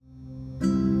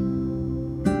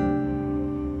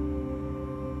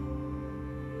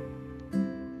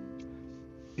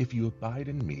If you abide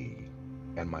in me,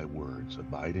 and my words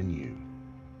abide in you,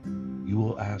 you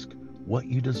will ask what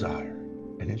you desire,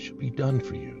 and it shall be done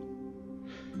for you.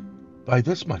 By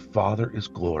this my Father is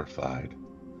glorified,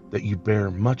 that you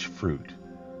bear much fruit,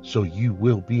 so you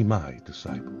will be my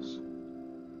disciples.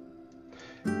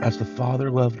 As the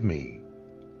Father loved me,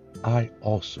 I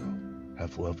also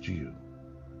have loved you.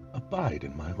 Abide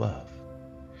in my love.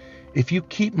 If you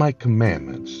keep my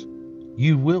commandments,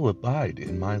 you will abide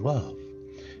in my love,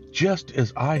 just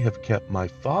as I have kept my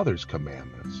Father's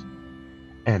commandments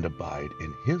and abide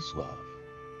in his love.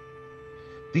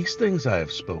 These things I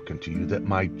have spoken to you, that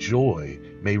my joy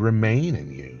may remain in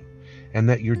you, and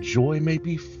that your joy may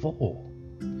be full.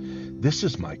 This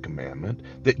is my commandment,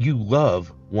 that you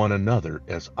love one another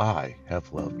as I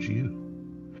have loved you.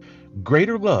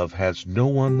 Greater love has no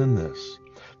one than this,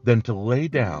 than to lay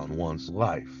down one's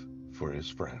life for his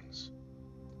friends.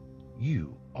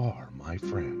 You are my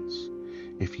friends,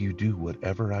 if you do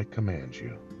whatever I command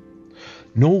you.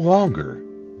 No longer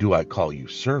do I call you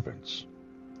servants,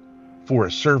 for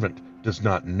a servant does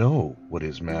not know what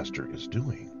his master is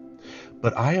doing,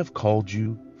 but I have called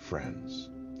you friends.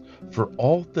 For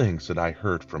all things that I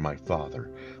heard from my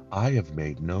Father, I have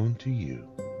made known to you.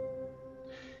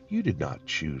 You did not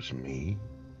choose me,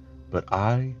 but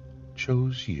I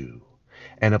chose you,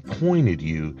 and appointed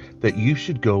you that you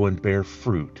should go and bear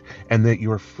fruit, and that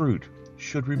your fruit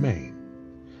should remain,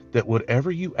 that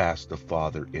whatever you ask the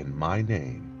Father in my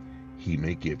name, he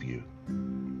may give you.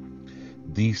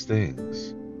 These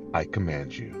things I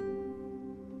command you,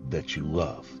 that you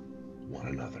love one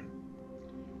another.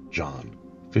 John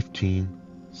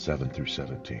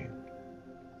 15:7-17.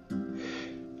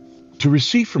 To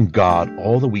receive from God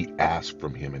all that we ask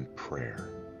from him in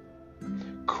prayer,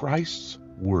 Christ's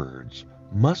words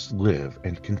must live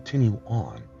and continue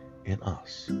on in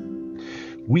us.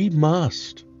 We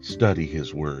must study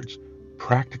his words,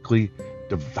 practically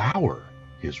devour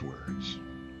his words.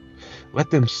 Let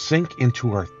them sink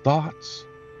into our thoughts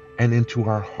and into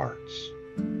our hearts.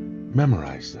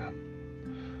 Memorize them.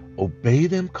 Obey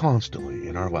them constantly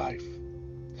in our life.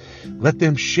 Let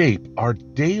them shape our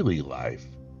daily life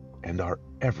and our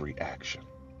every action.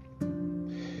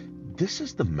 This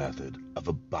is the method of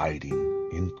abiding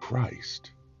in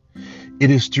Christ.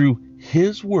 It is through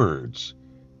his words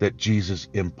that Jesus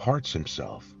imparts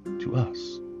himself to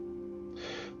us.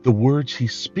 The words he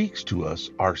speaks to us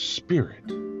are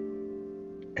spirit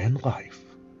and life.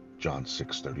 John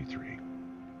 6:33.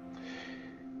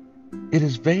 It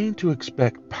is vain to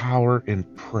expect power in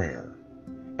prayer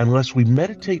unless we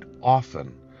meditate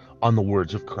often on the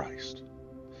words of Christ.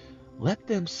 Let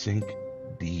them sink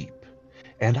deep,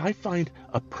 and I find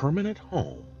a permanent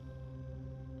home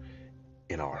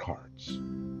in our hearts.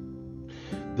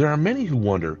 There are many who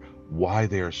wonder why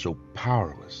they are so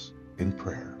powerless in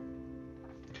prayer.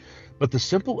 But the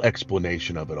simple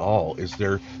explanation of it all is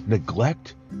their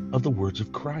neglect of the words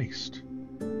of Christ.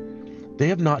 They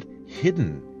have not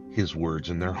hidden his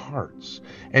words in their hearts,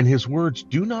 and his words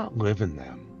do not live in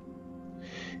them.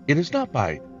 It is not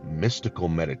by mystical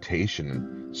meditation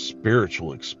and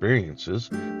spiritual experiences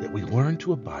that we learn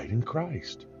to abide in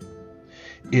Christ.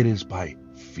 It is by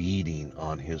feeding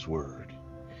on his word,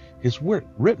 his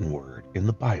written word in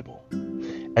the Bible,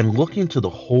 and looking to the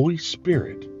Holy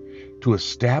Spirit to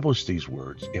establish these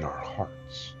words in our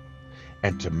hearts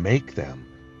and to make them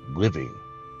living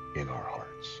in our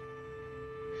hearts.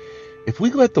 If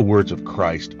we let the words of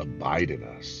Christ abide in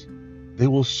us, they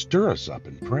will stir us up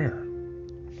in prayer.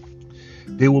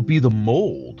 They will be the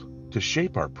mold to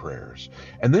shape our prayers,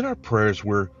 and then our prayers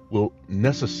will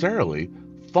necessarily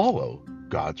follow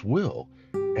God's will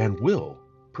and will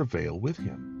prevail with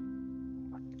him.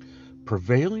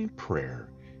 Prevailing prayer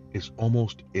is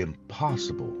almost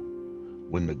impossible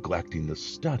when neglecting the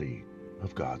study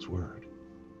of God's Word.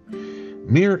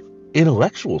 Mere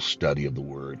intellectual study of the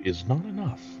Word is not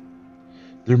enough.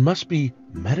 There must be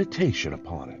meditation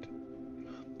upon it.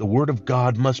 The Word of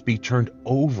God must be turned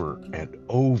over and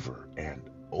over and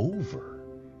over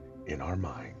in our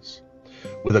minds,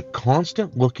 with a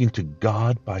constant looking to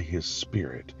God by his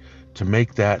Spirit to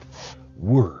make that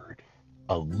Word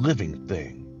a living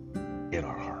thing in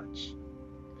our hearts.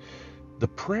 The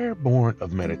prayer born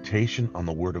of meditation on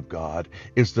the Word of God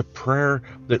is the prayer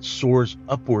that soars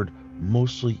upward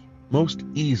most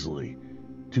easily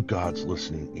to God's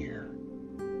listening ear.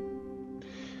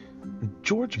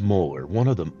 George Mueller, one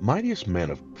of the mightiest men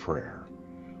of prayer,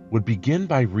 would begin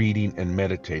by reading and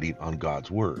meditating on God's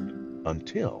Word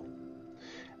until,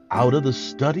 out of the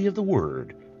study of the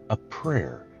Word, a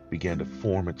prayer began to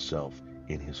form itself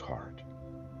in his heart.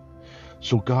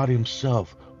 So God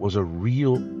himself was a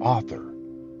real author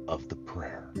of the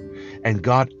prayer. And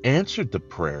God answered the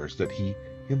prayers that he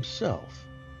himself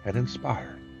had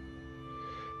inspired.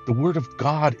 The Word of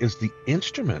God is the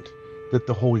instrument that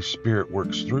the Holy Spirit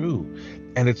works through,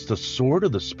 and it's the sword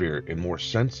of the Spirit in more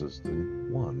senses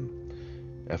than one.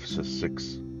 Ephesians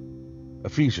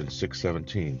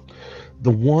 6:17.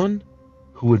 The one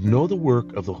who would know the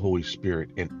work of the Holy Spirit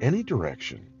in any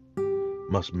direction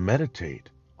must meditate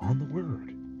on the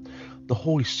Word. The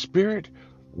Holy Spirit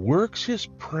works his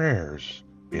prayers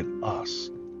in us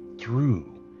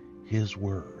through his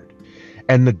Word.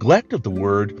 And neglect of the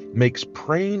Word makes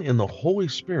praying in the Holy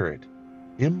Spirit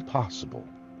impossible.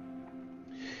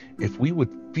 If we would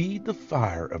feed the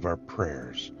fire of our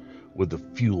prayers with the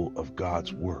fuel of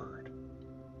God's Word,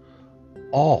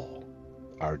 all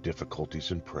our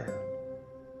difficulties in prayer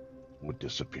would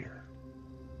disappear.